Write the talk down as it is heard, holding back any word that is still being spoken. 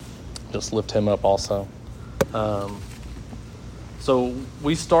just lift him up also. So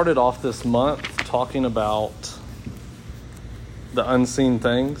we started off this month talking about the unseen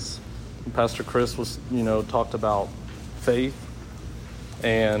things. Pastor Chris was, talked about faith,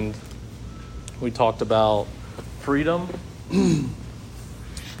 and we talked about freedom.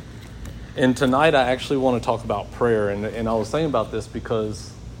 And tonight I actually want to talk about prayer, and I was thinking about this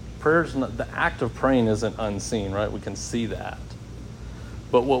because the act of praying isn't unseen, right? We can see that.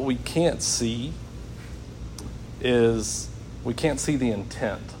 But what we can't see is we can't see the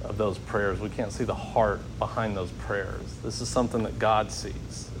intent of those prayers. We can't see the heart behind those prayers. This is something that God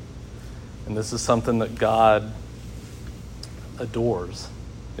sees. And this is something that God adores,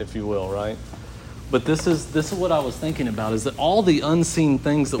 if you will, right? But this is what I was thinking about, is that all the unseen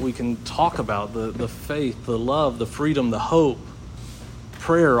things that we can talk about, the faith, the love, the freedom, the hope,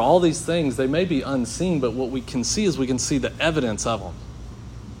 prayer, all these things, they may be unseen, but what we can see is we can see the evidence of them.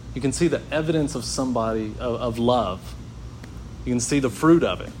 You can see the evidence of somebody, of love. You can see the fruit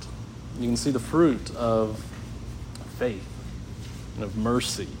of it. You can see the fruit of faith and of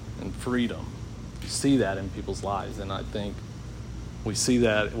mercy and freedom. You see that in people's lives, and I think we see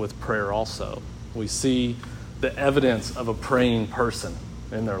that with prayer also. We see the evidence of a praying person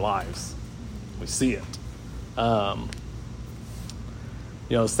in their lives. We see it. I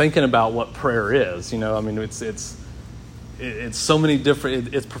was thinking about what prayer is. It's so many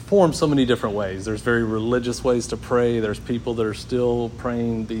different. It's performed so many different ways. There's very religious ways to pray. There's people that are still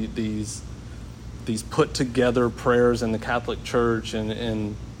praying these put together prayers in the Catholic Church and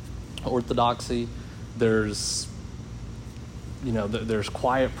in Orthodoxy. There's there's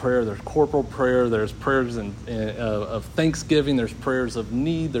quiet prayer. There's corporal prayer. There's prayers of thanksgiving. There's prayers of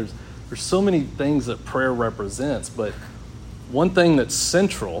need. There's so many things that prayer represents. But one thing that's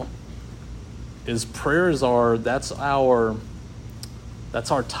central is prayers that's our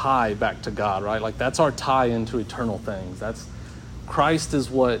tie back to God, right? Like that's our tie into eternal things. Christ is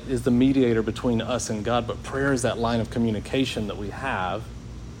what is the mediator between us and God, but prayer is that line of communication that we have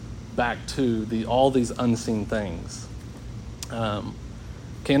back to all these unseen things.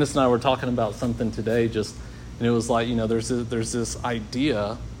 Candace and I were talking about something today, and it was like, there's this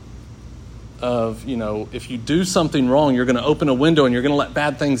idea of, if you do something wrong, you're going to open a window and you're going to let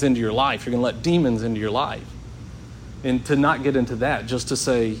bad things into your life. You're going to let demons into your life. And to not get into that, just to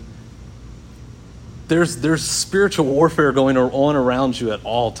say, there's spiritual warfare going on around you at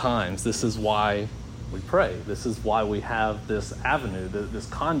all times. This is why we pray. This is why we have this avenue, this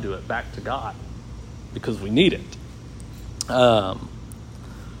conduit back to God, because we need it.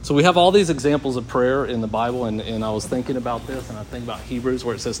 So we have all these examples of prayer in the Bible, and I was thinking about this, and I think about Hebrews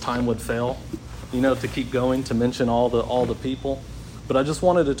where it says time would fail, to keep going, to mention all the people. But I just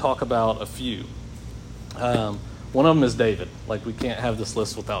wanted to talk about a few. One of them is David. Like, we can't have this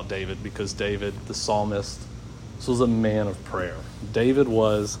list without David, because David, the psalmist, this was a man of prayer. David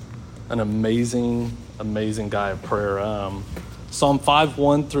was an amazing, amazing guy of prayer. Psalm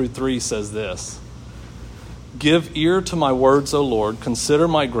 5:1-3 says this: "Give ear to my words, O Lord. Consider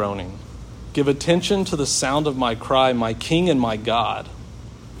my groaning. Give attention to the sound of my cry, my King and my God.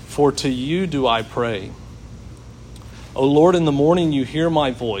 For to you do I pray. O Lord, in the morning you hear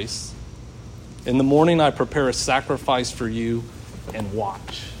my voice. In the morning I prepare a sacrifice for you and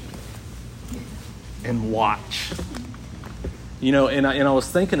watch." And watch. And I was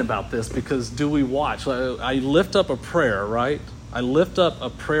thinking about this, because do we watch? I lift up a prayer, right? I lift up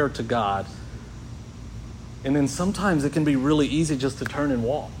a prayer to God. And then sometimes it can be really easy just to turn and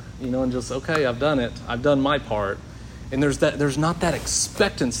walk, and just, okay, I've done it. I've done my part. And there's not that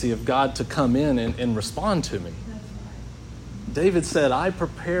expectancy of God to come in and respond to me. David said, I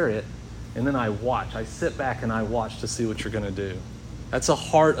prepare it, and then I watch. I sit back and I watch to see what you're going to do. That's a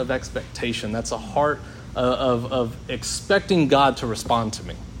heart of expectation. That's a heart of expecting God to respond to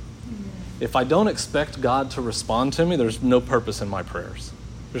me. If I don't expect God to respond to me, there's no purpose in my prayers.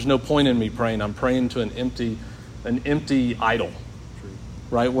 There's no point in me praying. I'm praying to an empty idol,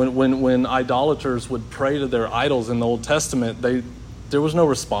 right? When idolaters would pray to their idols in the Old Testament, there was no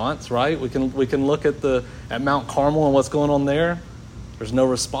response, right? We can look at Mount Carmel and what's going on there. There's no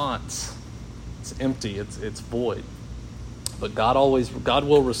response. It's empty. It's void. But God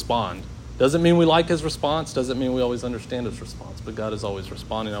will respond. Doesn't mean we like his response. Doesn't mean we always understand his response. But God is always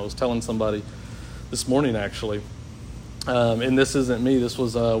responding. I was telling somebody this morning, actually. And this isn't me. This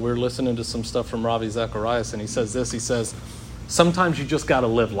was, we were listening to some stuff from Ravi Zacharias, and he says this. He says, sometimes you just got to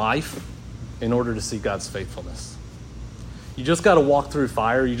live life in order to see God's faithfulness. You just got to walk through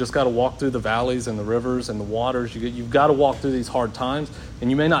fire. You just got to walk through the valleys and the rivers and the waters. You've got to walk through these hard times,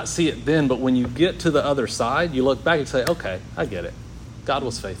 and you may not see it then, but when you get to the other side, you look back and say, okay, I get it. God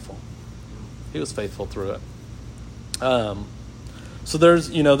was faithful. He was faithful through it. So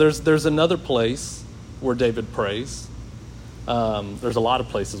there's another place where David prays. There's a lot of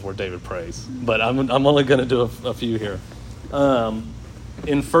places where David prays, but I'm only going to do a few here.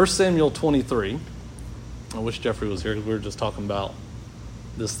 In 1 Samuel 23, I wish Jeffrey was here because we were just talking about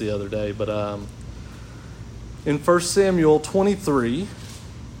this the other day, but in 1 Samuel 23,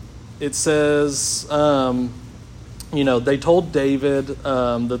 it says, they told David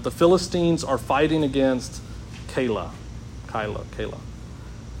that the Philistines are fighting against Keilah,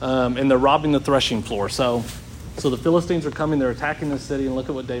 and they're robbing the threshing floor. So the Philistines are coming, they're attacking the city, and look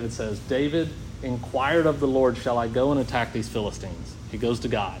at what David says. David inquired of the Lord, shall I go and attack these Philistines? He goes to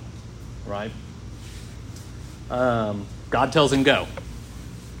God, right? God tells him go.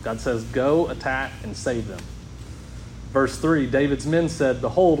 God says, go, attack, and save them. Verse 3, David's men said,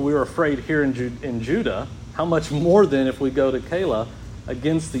 behold, we are afraid here in Judah. How much more then if we go to Keilah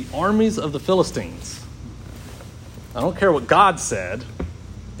against the armies of the Philistines? I don't care what God said.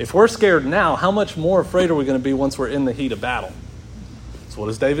 If we're scared now, how much more afraid are we going to be once we're in the heat of battle? So what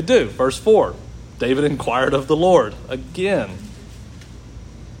does David do? Verse 4, David inquired of the Lord again.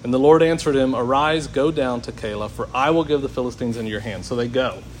 And the Lord answered him, arise, go down to Keilah, for I will give the Philistines into your hand. So they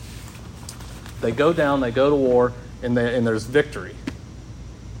go. They go down, they go to war, and there's victory.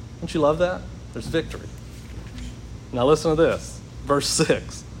 Don't you love that? There's victory. Now listen to this. Verse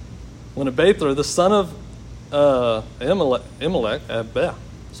 6. When Abiathar, the son of Ahimelech,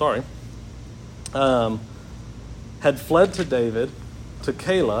 had fled to David, to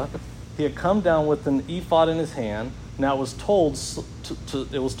Keilah, he had come down with an ephod in his hand. Now it was told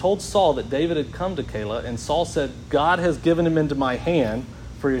Saul that David had come to Keilah, and Saul said, God has given him into my hand,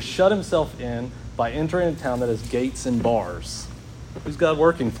 for he has shut himself in by entering a town that has gates and bars. Who's God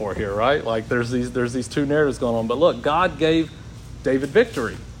working for here, right? Like there's these two narratives going on. But look, God gave David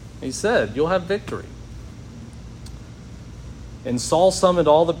victory. He said, you'll have victory. And Saul summoned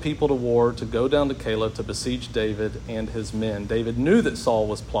all the people to war to go down to Keilah to besiege David and his men. David knew that Saul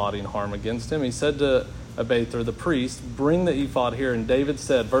was plotting harm against him. He said to Abiathar, the priest, bring the ephod here. And David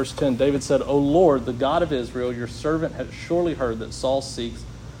said, verse 10, David said, O Lord, the God of Israel, your servant has surely heard that Saul seeks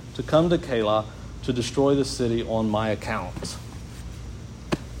to come to Keilah to destroy the city on my account.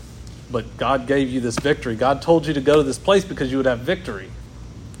 But God gave you this victory. God told you to go to this place because you would have victory.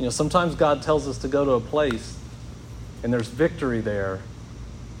 Sometimes God tells us to go to a place and there's victory there,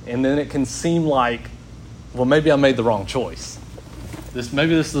 and then it can seem like, well, maybe I made the wrong choice.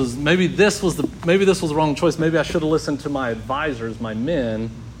 Maybe this was the wrong choice. Maybe I should have listened to my advisors, my men,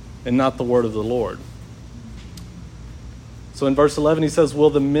 and not the word of the Lord. So in verse 11 he says,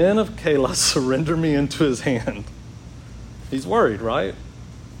 will the men of Keilah surrender me into his hand? He's worried, right?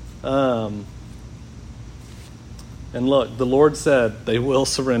 And look, the Lord said they will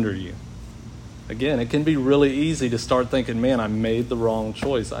surrender you. Again, it can be really easy to start thinking, man, I made the wrong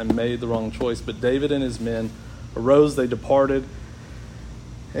choice. But David and his men arose, they departed,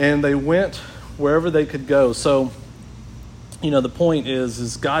 and they went wherever they could go. So, the point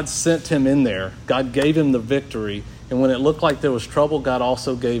is God sent him in there. God gave him the victory. And when it looked like there was trouble, God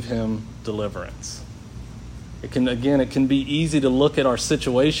also gave him deliverance. It can be easy to look at our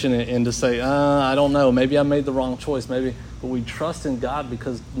situation and to say, I don't know, maybe I made the wrong choice, maybe. But we trust in God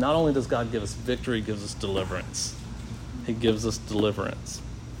because not only does God give us victory, He gives us deliverance. He gives us deliverance.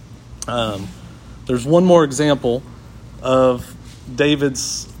 There's one more example of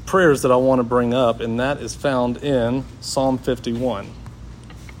David's prayers that I want to bring up, and that is found in Psalm 51.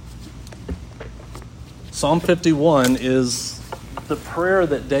 Psalm 51 is the prayer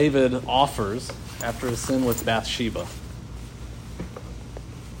that David offers after his sin with Bathsheba.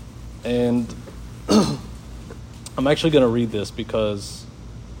 And I'm actually going to read this because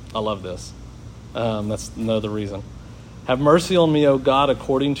I love this. That's another reason. Have mercy on me, O God,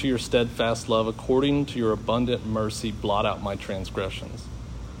 according to your steadfast love, according to your abundant mercy, blot out my transgressions.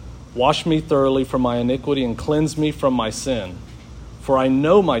 Wash me thoroughly from my iniquity and cleanse me from my sin. For I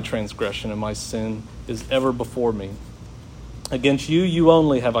know my transgression and my sin is ever before me. Against you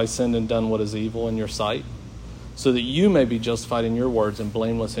only have I sinned and done what is evil in your sight, so that you may be justified in your words and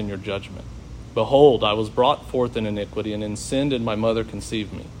blameless in your judgment. Behold, I was brought forth in iniquity, and in sin did my mother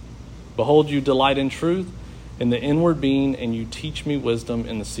conceive me. Behold, you delight in truth in the inward being, and you teach me wisdom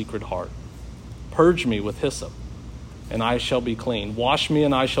in the secret heart. Purge me with hyssop, and I shall be clean. Wash me,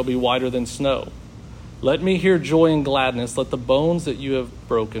 and I shall be whiter than snow. Let me hear joy and gladness. Let the bones that you have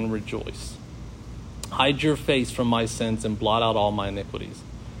broken rejoice. Hide your face from my sins and blot out all my iniquities.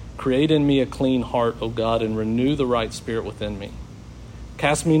 Create in me a clean heart, O God, and renew the right spirit within me.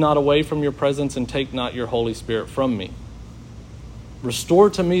 Cast me not away from your presence and take not your Holy Spirit from me. Restore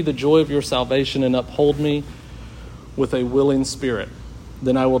to me the joy of your salvation and uphold me with a willing spirit.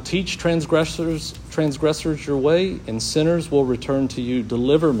 Then I will teach transgressors your way, and sinners will return to you.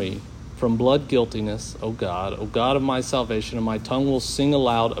 Deliver me from blood guiltiness, O God of my salvation, and my tongue will sing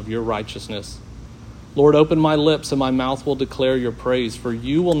aloud of your righteousness. Lord, open my lips, and my mouth will declare your praise, for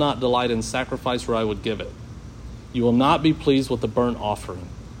you will not delight in sacrifice where I would give it. You will not be pleased with the burnt offering.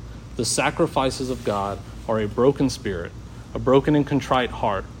 The sacrifices of God are a broken spirit, a broken and contrite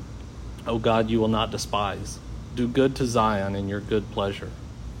heart. O God, you will not despise. Do good to Zion in your good pleasure.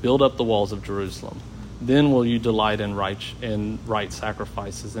 Build up the walls of Jerusalem. Then will you delight in right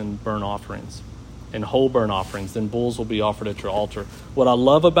sacrifices and burnt offerings, and whole burnt offerings. Then bulls will be offered at your altar. What I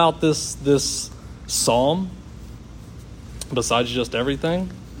love about this psalm, besides just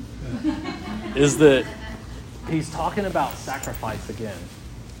everything, is that he's talking about sacrifice again.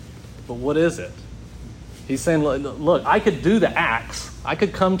 But what is it? He's saying, look, I could do the acts. I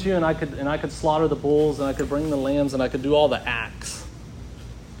could come to you and I could slaughter the bulls and I could bring the lambs and I could do all the acts.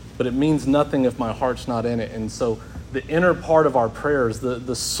 But it means nothing if my heart's not in it. And so the inner part of our prayers,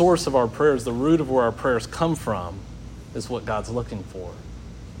 the source of our prayers, the root of where our prayers come from is what God's looking for,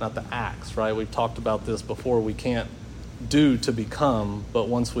 not the acts, right? We've talked about this before. We can't do to become, but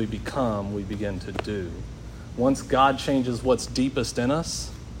once we become, we begin to do. Once God changes what's deepest in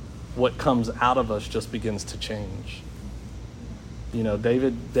us, what comes out of us just begins to change. You know,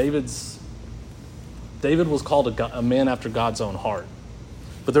 David was called a man after God's own heart.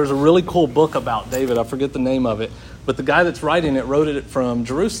 But there's a really cool book about David. I forget the name of it. But the guy that's writing it wrote it from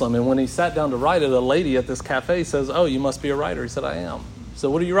Jerusalem. And when he sat down to write it, a lady at this cafe says, "Oh, you must be a writer." He said, "I am." So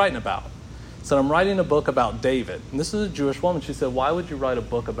what are you writing about? He said, "I'm writing a book about David." And this is a Jewish woman. She said, "Why would you write a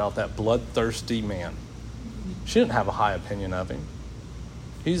book about that bloodthirsty man?" She didn't have a high opinion of him.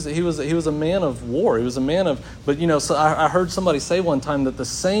 He was a man of war. He was a man of, but you know, so I heard somebody say one time that the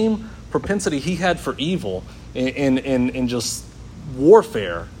same propensity he had for evil in just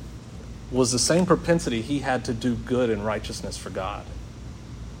warfare was the same propensity he had to do good and righteousness for God.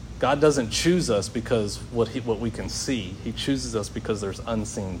 God doesn't choose us because what we can see. He chooses us because there's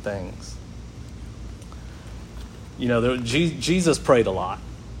unseen things. You know, Jesus prayed a lot,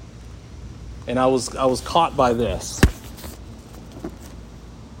 and I was caught by this.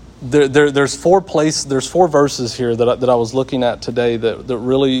 There's four verses here that I was looking at today that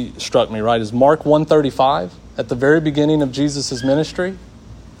really struck me, right? Is Mark 1:35, at the very beginning of Jesus' ministry.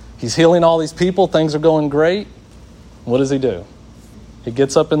 He's healing all these people, things are going great. What does he do? He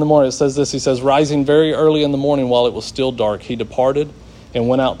gets up in the morning, it says this, he says, "Rising very early in the morning while it was still dark, he departed and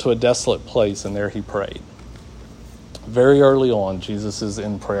went out to a desolate place, and there he prayed." Very early on, Jesus is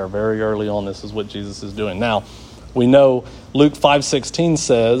in prayer. Very early on, this is what Jesus is doing. Now, we know Luke 5:16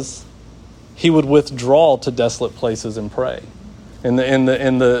 says he would withdraw to desolate places and pray. In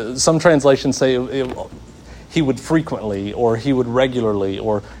the some translations say he would frequently, or he would regularly,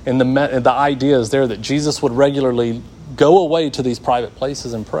 or the idea is there that Jesus would regularly go away to these private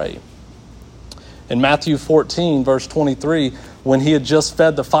places and pray. In Matthew 14, verse 23, when he had just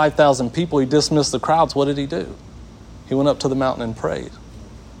fed the 5,000 people, he dismissed the crowds. What did he do? He went up to the mountain and prayed.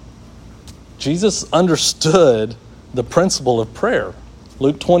 Jesus understood the principle of prayer.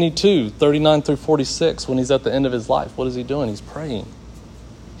 Luke 22:39 through 46, when he's at the end of his life, what is he doing? He's praying.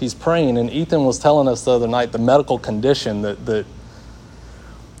 He's praying. And Ethan was telling us the other night the medical condition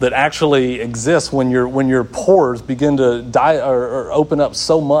that actually exists when your pores begin to die or open up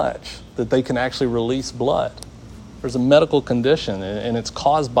so much that they can actually release blood. There's a medical condition, and it's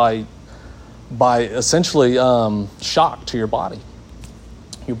caused by essentially shock to your body.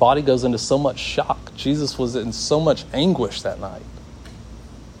 Your body goes into so much shock. Jesus was in so much anguish that night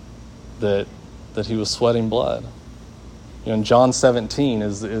that he was sweating blood. You know, in John 17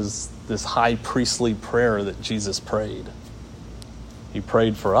 is this high priestly prayer that Jesus prayed. He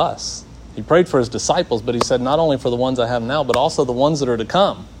prayed for us. He prayed for his disciples, but he said, not only for the ones I have now, but also the ones that are to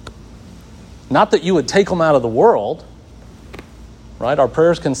come. Not that you would take them out of the world, right? Our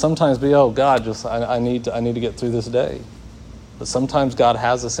prayers can sometimes be, "Oh God, just I need to get through this day." But sometimes God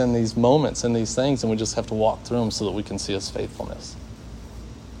has us in these moments, in these things, and we just have to walk through them so that we can see his faithfulness.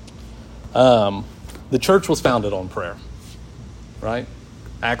 The church was founded on prayer, right?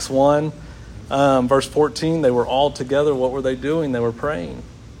 Acts 1, verse 14, they were all together. What were they doing? They were praying.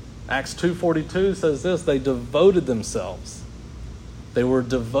 Acts 2:42 says this, they devoted themselves. They were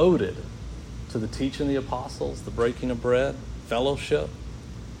devoted to the teaching of the apostles, the breaking of bread, fellowship,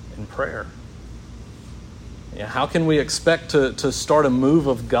 and prayer. Yeah, how can we expect to start a move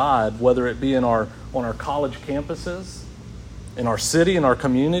of God, whether it be on our college campuses, in our city, in our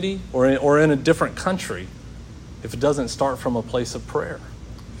community, or in a different country, if it doesn't start from a place of prayer,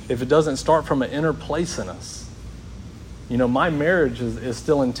 if it doesn't start from an inner place in us. You know, my marriage is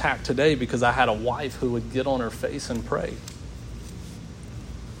still intact today because I had a wife who would get on her face and pray.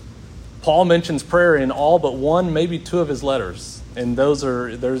 Paul mentions prayer in all but one, maybe two of his letters. And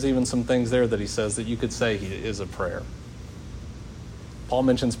there's even some things there that he says that you could say is a prayer. Paul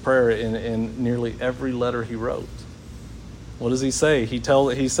mentions prayer in nearly every letter he wrote. What does he say?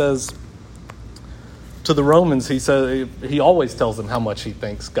 He says to the Romans, he always tells them how much he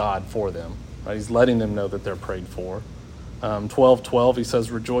thanks God for them. Right? He's letting them know that they're prayed for. 12:12, he says,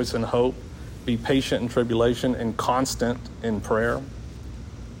 rejoice in hope, be patient in tribulation, and constant in prayer.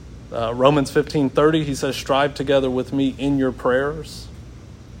 Romans 15:30, he says, strive together with me in your prayers.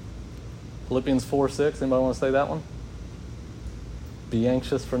 Philippians 4:6, anybody want to say that one? Be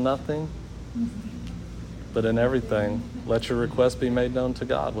anxious for nothing, but in everything, let your requests be made known to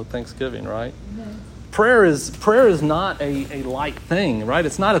God with thanksgiving, right? Prayer is not a light thing, right?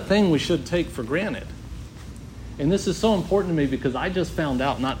 It's not a thing we should take for granted. And this is so important to me because I just found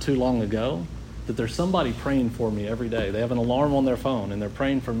out not too long ago that there's somebody praying for me every day. They have an alarm on their phone, and they're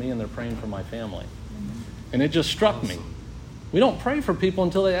praying for me, and they're praying for my family. And it just struck me. We don't pray for people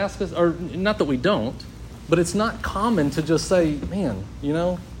until they ask us, or not that we don't, but it's not common to just say, man, you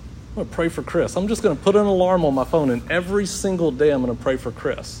know, I'm going to pray for Chris. I'm just going to put an alarm on my phone, and every single day I'm going to pray for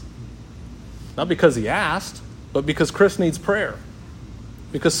Chris. Not because he asked, but because Chris needs prayer.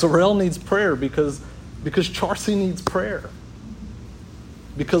 Because Sorrel needs prayer. Because Charcy needs prayer.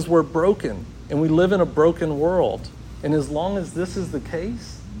 Because we're broken. And we live in a broken world. And as long as this is the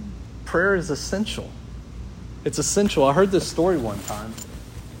case, prayer is essential. It's essential. I heard this story one time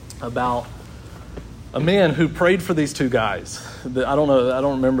about a man who prayed for these two guys. I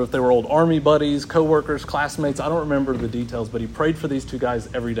don't remember if they were old army buddies, co-workers, classmates. I don't remember the details, but he prayed for these two guys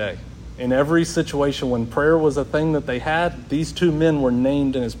every day. In every situation when prayer was a thing that they had, these two men were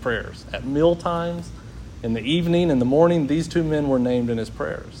named in his prayers. At meal times, in the evening, in the morning, these two men were named in his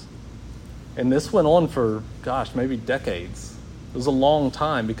prayers. And this went on for, maybe decades. It was a long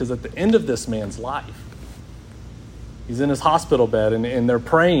time because at the end of this man's life, he's in his hospital bed and they're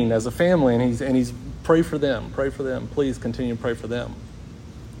praying as a family and he's pray for them, please continue to pray for them.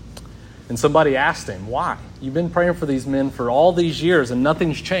 And somebody asked him, why? You've been praying for these men for all these years and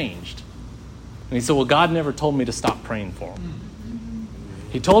nothing's changed. And he said, well, God never told me to stop praying for them.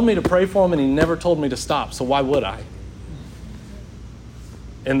 He told me to pray for them and he never told me to stop, so why would I?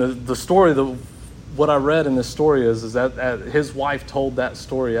 And the story, what I read in this story is that his wife told that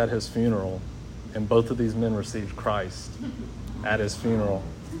story at his funeral, and both of these men received Christ at his funeral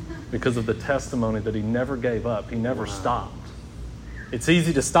because of the testimony that he never gave up. He never stopped. It's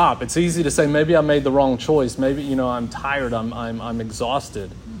easy to stop. It's easy to say, maybe I made the wrong choice. Maybe, I'm tired. I'm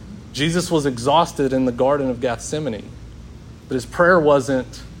exhausted. Jesus was exhausted in the Garden of Gethsemane. But his prayer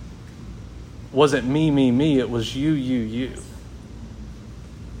wasn't me. It was you.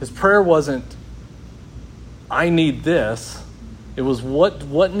 His prayer wasn't, I need this. It was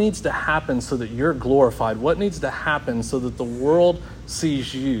what needs to happen so that you're glorified? What needs to happen so that the world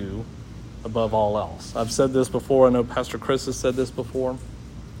sees you above all else? I've said this before. I know Pastor Chris has said this before.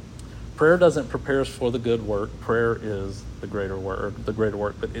 Prayer doesn't prepare us for the good work. Prayer is the greater work,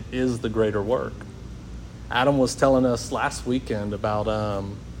 but it is the greater work. Adam was telling us last weekend about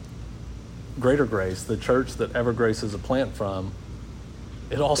Greater Grace, the church that Evergrace is a plant from.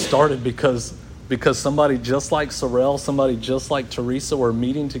 It all started because somebody just like Sorrel, somebody just like Teresa were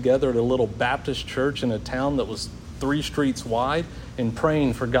meeting together at a little Baptist church in a town that was 3 streets wide and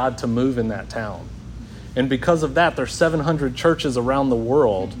praying for God to move in that town. And because of that, there's 700 churches around the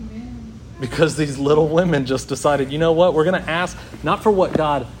world because these little women just decided, you know what, we're going to ask not for what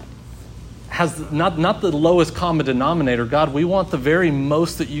God has, not the lowest common denominator. God, we want the very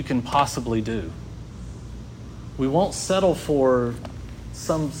most that you can possibly do. We won't settle for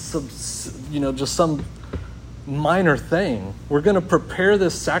just some minor thing. We're going to prepare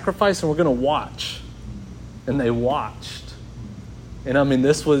this sacrifice and we're going to watch. And they watched. And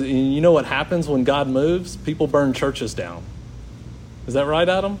this was, you know what happens when God moves? People burn churches down. Is that right,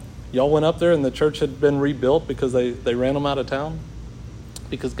 Adam? Y'all went up there and the church had been rebuilt because they ran them out of town?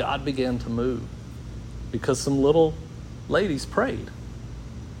 Because God began to move. Because some little ladies prayed.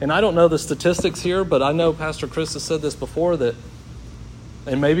 And I don't know the statistics here, but I know Pastor Chris has said this before that,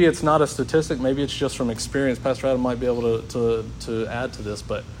 and maybe it's not a statistic, maybe it's just from experience. Pastor Adam might be able to add to this,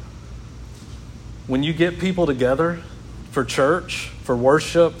 but when you get people together for church, for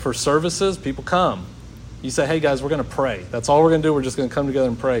worship, for services, people come. You say, hey guys, we're going to pray. That's all we're going to do. We're just going to come together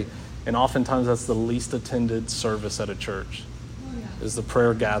and pray. And oftentimes that's the least attended service at a church, is the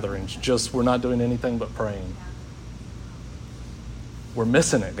prayer gatherings. Just, we're not doing anything but praying. we're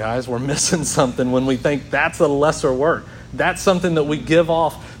missing it, guys. We're missing something when we think that's a lesser work. That's something that we give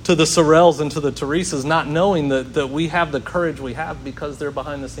off to the Sorrells and to the Teresas, not knowing that we have the courage we have because they're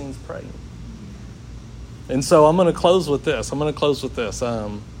behind the scenes praying. And so I'm going to close with this.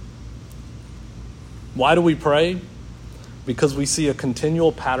 Why do we pray? Because we see a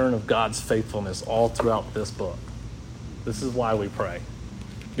continual pattern of God's faithfulness all throughout this book. This is why we pray.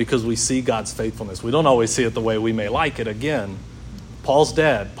 Because we see God's faithfulness. We don't always see it the way we may like it. Again, Paul's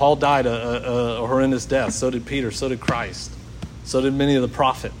dead. Paul died a horrendous death. So did Peter. So did Christ. So did many of the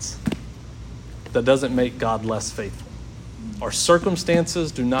prophets. That doesn't make God less faithful. Our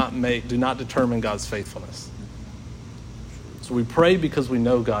circumstances do not determine God's faithfulness. So we pray because we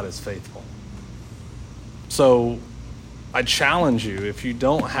know God is faithful. So I challenge you, if you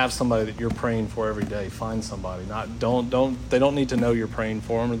don't have somebody that you're praying for every day, find somebody. They don't need to know you're praying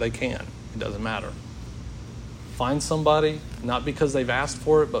for them, or they can. It doesn't matter. Find somebody, not because they've asked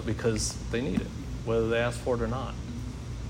for it, but because they need it, whether they ask for it or not.